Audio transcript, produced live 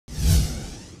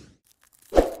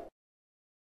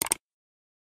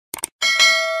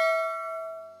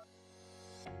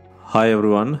Hi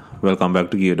everyone, welcome back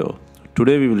to Geardo.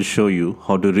 Today we will show you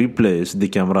how to replace the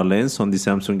camera lens on the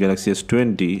Samsung Galaxy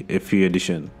S20 FE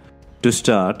edition. To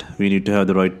start, we need to have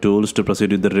the right tools to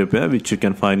proceed with the repair, which you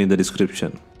can find in the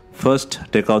description. First,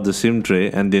 take out the SIM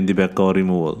tray and then the back cover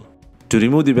removal. To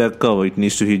remove the back cover, it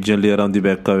needs to heat gently around the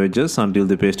back cover edges until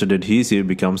the pasted adhesive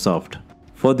becomes soft.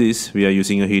 For this, we are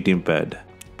using a heating pad.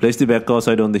 Place the back cover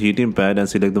side on the heating pad and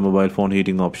select the mobile phone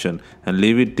heating option and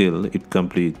leave it till it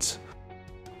completes.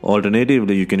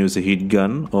 Alternatively, you can use a heat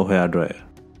gun or hairdryer.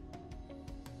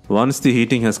 Once the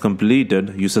heating has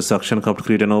completed, use a suction cup to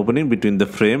create an opening between the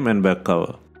frame and back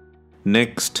cover.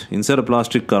 Next, insert a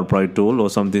plastic car pry tool or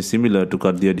something similar to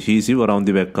cut the adhesive around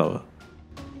the back cover.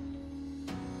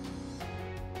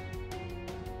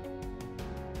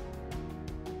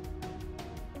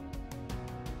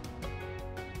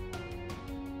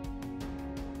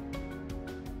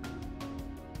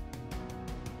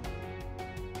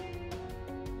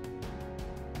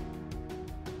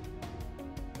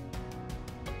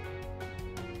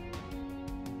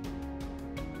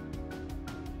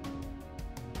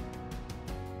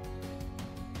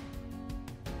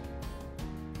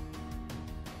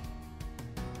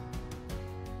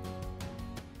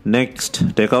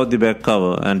 Next, take out the back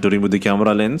cover and to remove the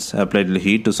camera lens, apply the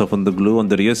heat to soften the glue on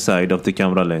the rear side of the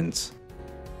camera lens.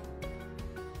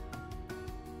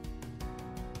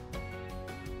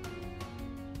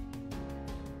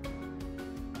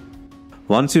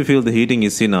 Once you feel the heating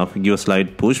is enough, give a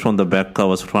slight push from the back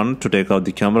cover's front to take out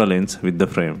the camera lens with the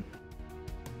frame.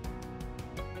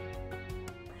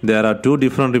 There are two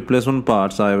different replacement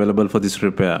parts are available for this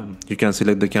repair. You can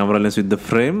select the camera lens with the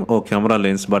frame or camera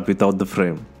lens but without the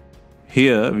frame.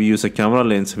 Here we use a camera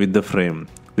lens with the frame,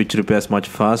 which repairs much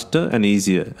faster and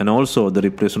easier, and also the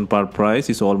replacement part price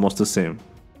is almost the same.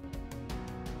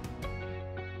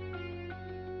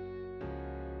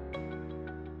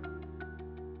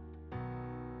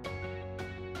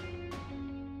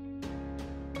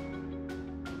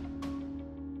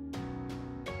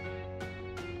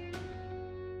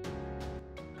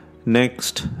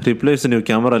 Next, replace the new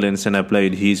camera lens and apply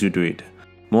adhesive to it.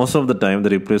 Most of the time the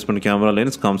replacement camera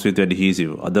lens comes with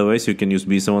adhesive, otherwise you can use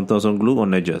B7000 glue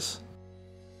on edges.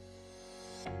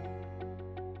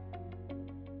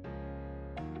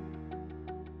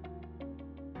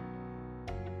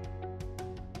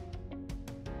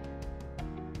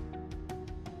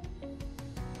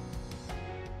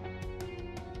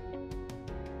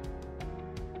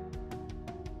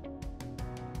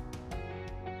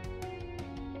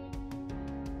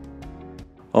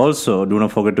 Also, do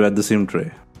not forget to add the SIM tray.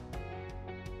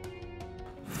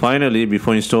 Finally,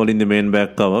 before installing the main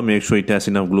back cover, make sure it has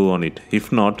enough glue on it.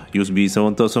 If not, use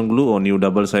B7000 glue or new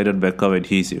double-sided back cover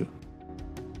adhesive.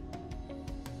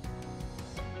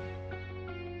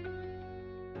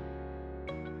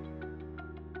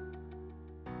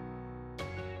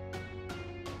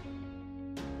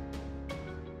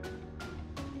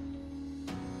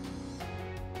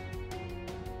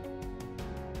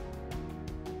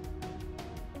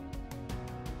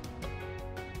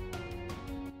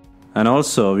 And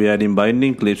also, we are adding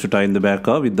binding clips to tie in the back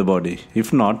cover with the body.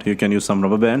 If not, you can use some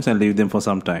rubber bands and leave them for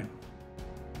some time.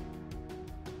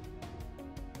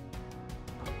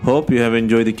 Hope you have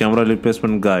enjoyed the camera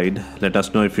replacement guide. Let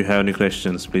us know if you have any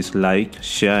questions. Please like,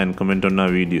 share and comment on our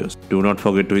videos. Do not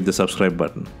forget to hit the subscribe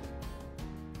button.